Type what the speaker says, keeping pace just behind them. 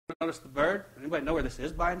notice the bird? Anybody know where this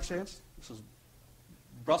is by any chance? This is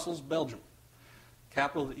Brussels, Belgium,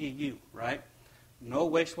 capital of the EU, right? No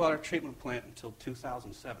wastewater treatment plant until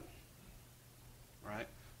 2007, right?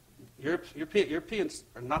 Europeans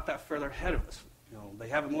are not that further ahead of us. You know, they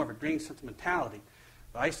have more of a green sentimentality.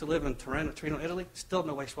 But I used to live in Torino, Italy, still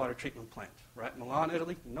no wastewater treatment plant, right? Milan,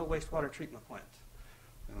 Italy, no wastewater treatment plant.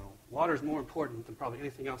 You know, water is more important than probably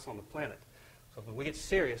anything else on the planet. So when we get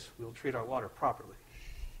serious, we'll treat our water properly.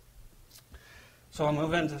 So I'll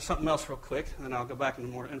move into something else real quick, and then I'll go back into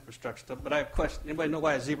more infrastructure stuff. But I have a question. Anybody know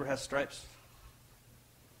why a zebra has stripes?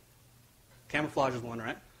 Camouflage is one,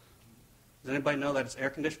 right? Does anybody know that it's air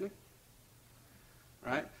conditioning?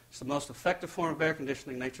 Right? It's the most effective form of air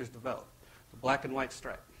conditioning nature's developed, the black and white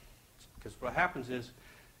stripe. Because what happens is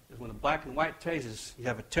when the black and white changes, you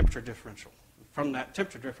have a temperature differential. From that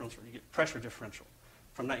temperature differential, you get pressure differential.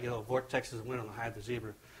 From that, you get little vortexes of wind on the height of the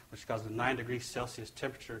zebra, which causes a 9 degrees Celsius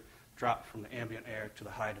temperature drop from the ambient air to the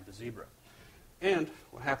height of the zebra. And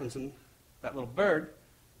what happens in that little bird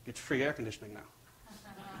gets free air conditioning now.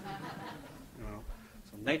 You know,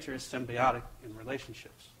 so nature is symbiotic in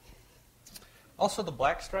relationships. Also, the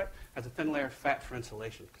black stripe has a thin layer of fat for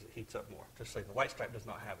insulation because it heats up more. Just like the white stripe does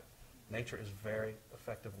not have it. Nature is very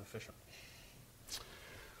effective and efficient.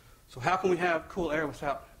 So how can we have cool air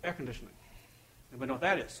without air conditioning? Anybody know what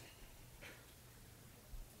that is?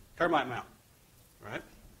 Termite mound, right?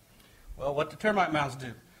 Well, what do termite mounds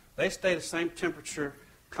do? They stay the same temperature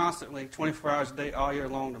constantly, 24 hours a day, all year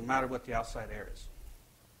long, no matter what the outside air is.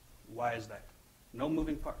 Why is that? No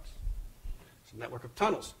moving parts. It's a network of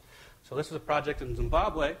tunnels. So this is a project in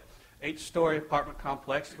Zimbabwe, 8-story apartment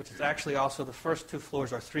complex, which is actually also the first 2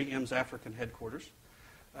 floors are 3M's African headquarters.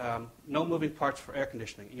 No moving parts for air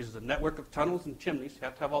conditioning. It uses a network of tunnels and chimneys. You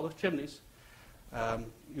have to have all those chimneys.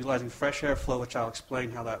 Utilizing fresh air flow, which I'll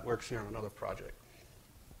explain how that works here on another project.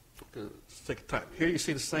 Let's take a time. Here you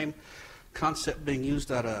see the same concept being used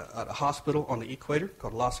at a hospital on the equator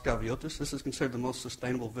called Las Gaviotas. This is considered the most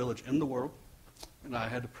sustainable village in the world. And I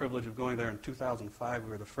had the privilege of going there in 2005. We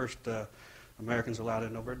were the first Americans allowed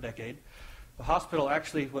in over a decade. The hospital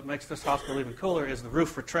actually, what makes this hospital even cooler is the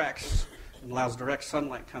roof retracts and allows direct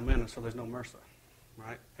sunlight to come in, and so there's no MRSA.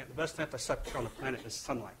 Right? And the best antiseptic on the planet is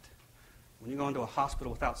sunlight. When you go into a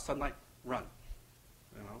hospital without sunlight, run.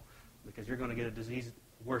 You know, because you're going to get a disease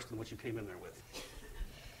worse than what you came in there with.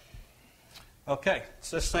 Okay,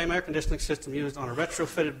 it's this same air conditioning system used on a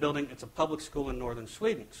retrofitted building. It's a public school in northern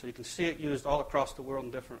Sweden. So you can see it used all across the world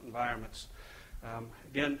in different environments.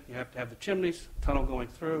 Again, you have to have the chimneys, tunnel going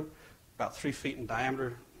through, about 3 feet in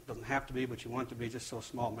diameter. Doesn't have to be, but you want it to be just so a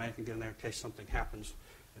small man can get in there in case something happens,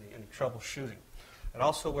 any troubleshooting. It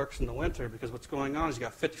also works in the winter because what's going on is you've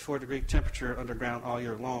got 54-degree temperature underground all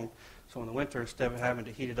year long. So in the winter, instead of having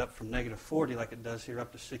to heat it up from negative 40 like it does here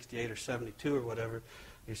up to 68 or 72 or whatever,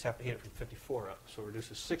 you just have to heat it from 54 up. So it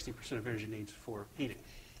reduces 60% of energy needs for heating.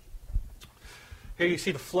 Here you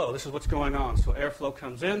see the flow. This is what's going on. So airflow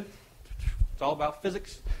comes in. It's all about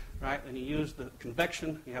physics, right? And you use the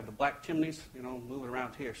convection. You have the black chimneys, you know, moving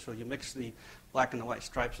around here. So you mix the black and the white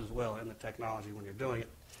stripes as well in the technology when you're doing it.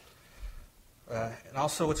 And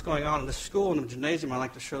also what's going on in this school, in the gymnasium, I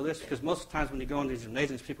like to show this because most of the times when you go in these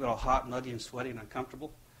gymnasiums, people get all hot, muggy, and sweaty and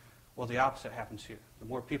uncomfortable. Well, the opposite happens here. The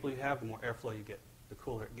more people you have, the more airflow you get, the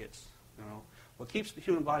cooler it gets. You know? What keeps the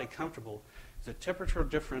human body comfortable is a temperature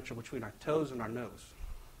differential between our toes and our nose.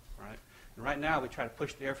 Right? And right now, we try to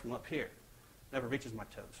push the air from up here. It never reaches my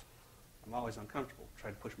toes. I'm always uncomfortable.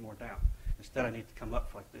 Try to push more down. Instead, I need to come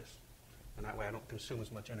up like this. And that way, I don't consume as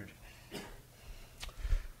much energy.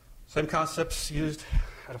 Same concepts used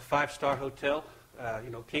at a 5-star hotel. You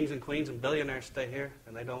know, kings and queens and billionaires stay here,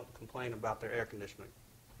 and they don't complain about their air conditioning.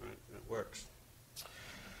 Right? And it works.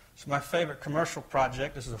 So my favorite commercial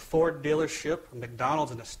project, this is a Ford dealership, a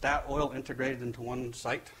McDonald's, and a Statoil integrated into one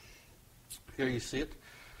site. Here you see it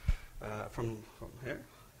from here.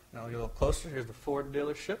 Now get a little closer. Here's the Ford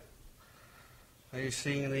dealership. Now you're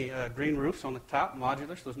seeing the green roofs on the top,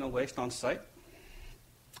 modular, so there's no waste on site.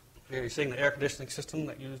 Here you're seeing the air conditioning system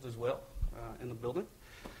that's used as well in the building.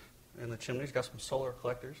 And the chimney's got some solar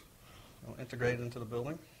collectors integrated into the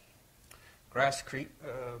building. Grasscrete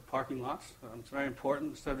parking lots. It's very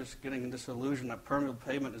important. Instead of just getting this illusion that permeable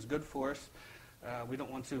pavement is good for us, we don't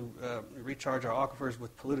want to recharge our aquifers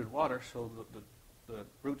with polluted water, so the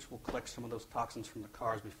roots will collect some of those toxins from the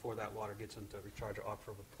cars before that water gets into recharge our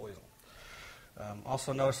aquifer with poison.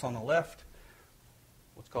 Also notice on the left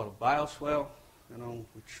what's called a bioswale. You know,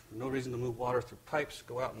 which no reason to move water through pipes.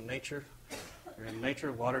 Go out in nature. You're in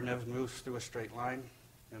nature. Water never moves through a straight line.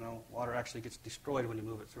 You know, water actually gets destroyed when you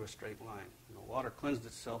move it through a straight line. You know, water cleansed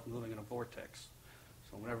itself moving in a vortex.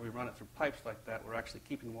 So whenever we run it through pipes like that, we're actually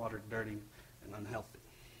keeping water dirty and unhealthy.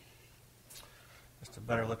 Just a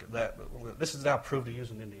better look at that. But this is now approved to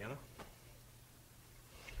use in Indiana.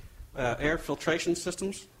 Air filtration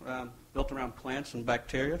systems built around plants and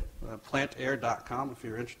bacteria. Plantair.com if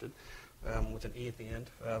you're interested, with an E at the end.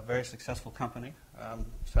 Very successful company,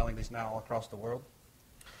 selling these now all across the world.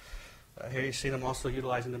 Here you see them also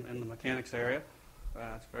utilizing them in the mechanics area.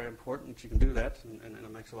 It's very important that you can do that, and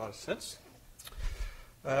it makes a lot of sense.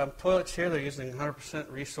 Toilets here, they're using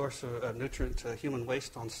 100% resource nutrient human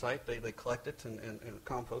waste on site. They collect it and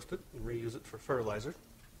compost it and reuse it for fertilizer.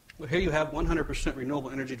 Well, here you have 100%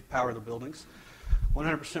 renewable energy to power the buildings,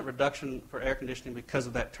 100% reduction for air conditioning because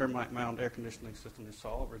of that termite mound air conditioning system you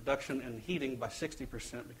saw, reduction in heating by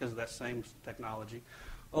 60% because of that same technology.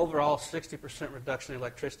 Overall, 60% reduction in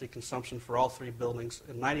electricity consumption for all three buildings,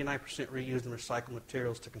 and 99% reused and recycled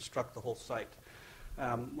materials to construct the whole site.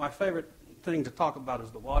 My favorite thing to talk about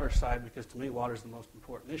is the water side, because to me water is the most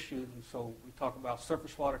important issue. And so we talk about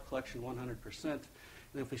surface water collection 100%.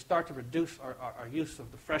 And if we start to reduce our use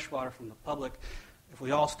of the fresh water from the public, if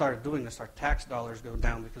we all started doing this, our tax dollars go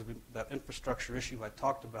down because that infrastructure issue I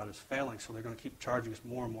talked about is failing, so they're going to keep charging us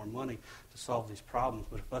more and more money to solve these problems.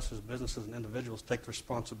 But if us as businesses and individuals take the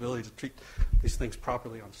responsibility to treat these things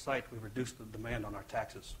properly on site, we reduce the demand on our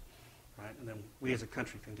taxes, right? And then we as a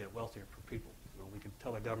country can get wealthier per people. You know, we can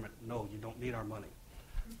tell the government, no, you don't need our money.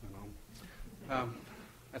 You know?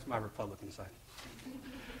 That's my Republican side.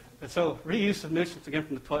 And so reuse of nutrients, again,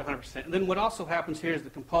 from the toilet, 100%. And then what also happens here is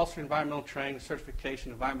the compulsory environmental training,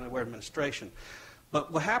 certification, environmental aware administration.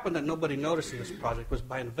 But what happened that nobody noticed in this project was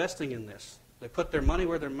by investing in this, they put their money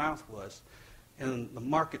where their mouth was, and the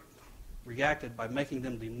market reacted by making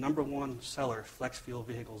them the #1 seller of flex fuel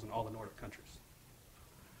vehicles in all the Nordic countries.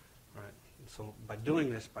 Right? And so by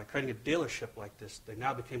doing this, by creating a dealership like this, they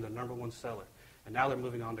now became the #1 seller. And now they're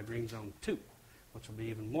moving on to Green Zone 2, which will be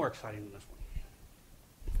even more exciting than this one.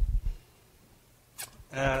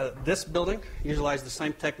 This building utilized the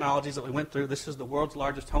same technologies that we went through. This is the world's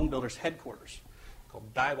largest home builder's headquarters,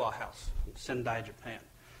 called Daiwa House in Sendai, Japan.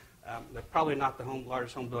 They're probably not the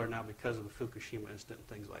largest home builder now because of the Fukushima incident and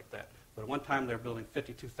things like that. But at one time, they were building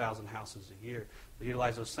 52,000 houses a year. They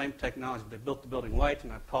utilized those same technologies. They built the building white,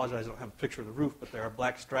 and I apologize, I don't have a picture of the roof, but there are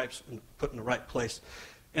black stripes put in the right place.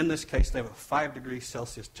 In this case, they have a 5 degrees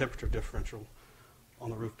Celsius temperature differential on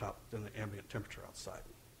the rooftop than the ambient temperature outside.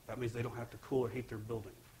 That means they don't have to cool or heat their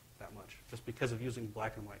building that much, just because of using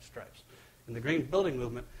black and white stripes. In the green building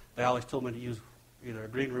movement, they always told me to use either a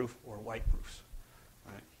green roof or white roofs.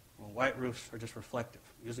 Right? Well, white roofs are just reflective.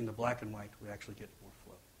 Using the black and white, we actually get more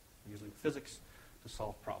flow. We're using physics to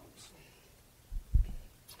solve problems.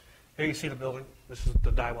 Here you see the building. This is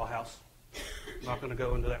the Daiwa House. I'm not going to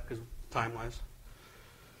go into that because time-wise.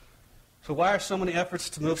 So why are so many efforts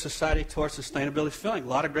to move society towards sustainability failing? A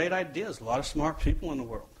lot of great ideas, a lot of smart people in the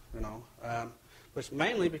world, you know. But it's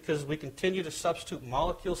mainly because we continue to substitute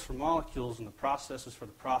molecules for molecules and the processes for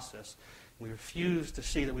the process. We refuse to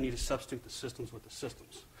see that we need to substitute the systems with the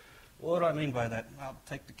systems. What do I mean by that? I'll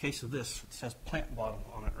take the case of this. It says plant bottom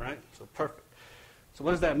on it, right? So perfect. So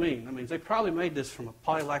what does that mean? That means they probably made this from a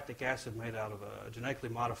polylactic acid made out of a genetically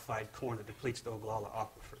modified corn that depletes the Oglala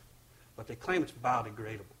aquifer. But they claim it's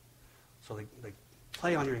biodegradable. So they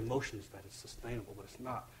play on your emotions that it's sustainable, but it's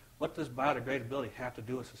not. What does biodegradability have to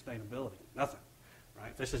do with sustainability? Nothing,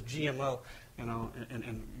 right? This is GMO, you know,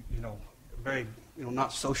 and you know, very, you know,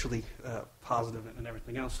 not socially positive and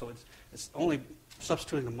everything else. So it's only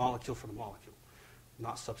substituting the molecule for the molecule,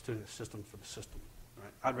 not substituting the system for the system.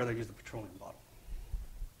 Right? I'd rather use the petroleum bottle.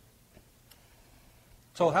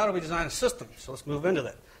 So how do we design a system? So let's move into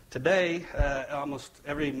that. Today, almost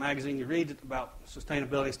every magazine you read about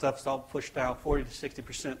sustainability stuff is all pushed out. 40 to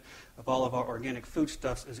 60% of all of our organic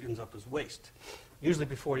foodstuffs ends up as waste, usually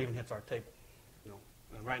before it even hits our table. You know,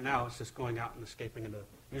 and right now, it's just going out and escaping into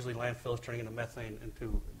usually landfills, turning into methane,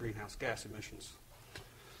 into greenhouse gas emissions.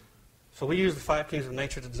 So we use the 5 kings of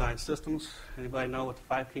nature to design systems. Anybody know what the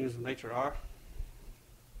 5 kings of nature are?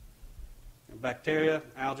 Bacteria,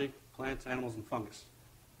 algae, plants, animals, and fungus.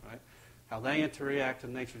 Right? How they interact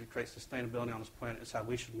in nature to create sustainability on this planet is how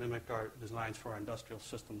we should mimic our designs for our industrial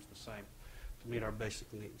systems the same to meet our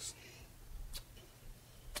basic needs.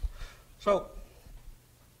 So,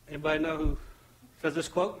 anybody know who says this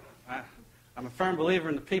quote? I'm a firm believer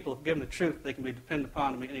in the people. If given the truth, they can be depended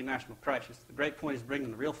upon to meet any national crisis. The great point is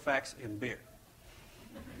bringing the real facts in beer.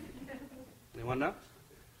 Anyone know?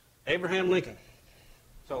 Abraham Lincoln.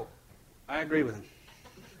 So, I agree with him.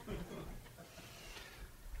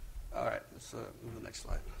 All right, let's move to the next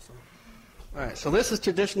slide. So, All right, so this is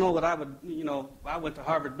traditional. What I would, I went to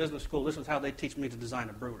Harvard Business School. This is how they teach me to design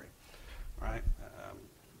a brewery. All right,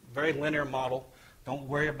 very linear model. Don't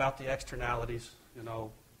worry about the externalities.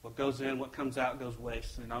 What goes in, what comes out goes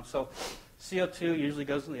waste. So CO2 usually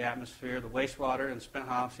goes in the atmosphere. The wastewater and spent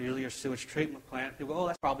hops are usually your sewage treatment plant. People go, oh,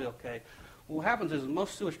 that's probably okay. Well, what happens is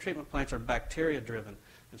most sewage treatment plants are bacteria-driven,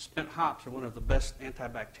 and spent hops are one of the best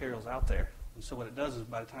antibacterials out there. And so what it does is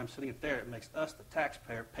by the time sitting it there, it makes us, the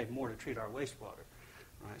taxpayer, pay more to treat our wastewater.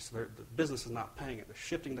 Right? So the business is not paying it. They're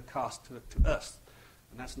shifting the cost to us,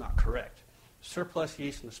 and that's not correct. Surplus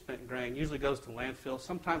yeast in the spent grain usually goes to landfill,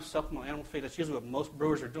 sometimes supplemental animal feed. That's usually what most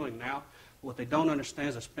brewers are doing now. What they don't understand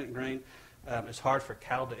is the spent grain is hard for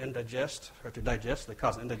cattle to indigest, or to digest. They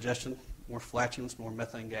cause indigestion, more flatulence, more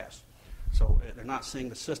methane gas. So they're not seeing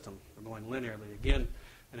the system. They're going linearly again.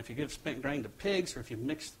 And if you give spent grain to pigs, or if you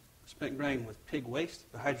mix spent grain with pig waste,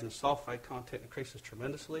 the hydrogen sulfide content increases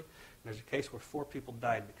tremendously. And there's a case where 4 people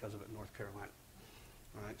died because of it in North Carolina.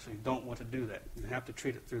 All right, so you don't want to do that. You have to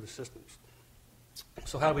treat it through the systems.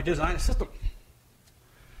 So how do we design a system?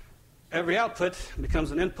 Every output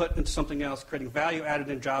becomes an input into something else, creating value added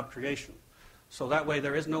in job creation. So that way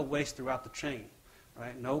there is no waste throughout the chain.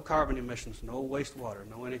 Right? No carbon emissions, no wastewater,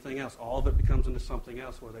 no anything else. All of it becomes into something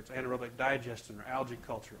else, whether it's anaerobic digestion or algae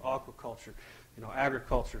culture, aquaculture,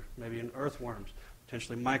 agriculture, maybe in earthworms,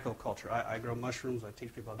 potentially mycoculture. I grow mushrooms. I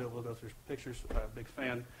teach people how to do it. We'll go through some pictures. I'm a big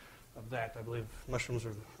fan of that. I believe mushrooms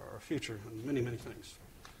are our future in many, many things.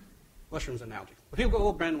 Mushrooms and algae. But people go,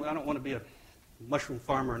 oh, Brandon, I don't want to be a mushroom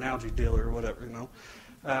farmer or an algae dealer or whatever,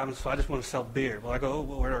 so I just want to sell beer. Well, I go, oh,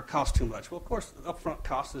 well, where it costs too much. Well, of course, the upfront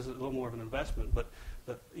cost is a little more of an investment, but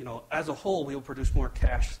as a whole, we will produce more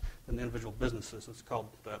cash than the individual businesses. It's called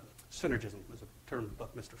synergism, is a term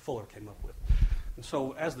Buckminster Fuller came up with. And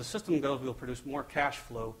so as the system goes, we'll produce more cash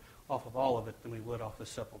flow off of all of it than we would off the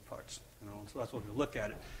separate parts. So that's what we look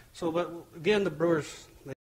at it. So, but again, the brewers,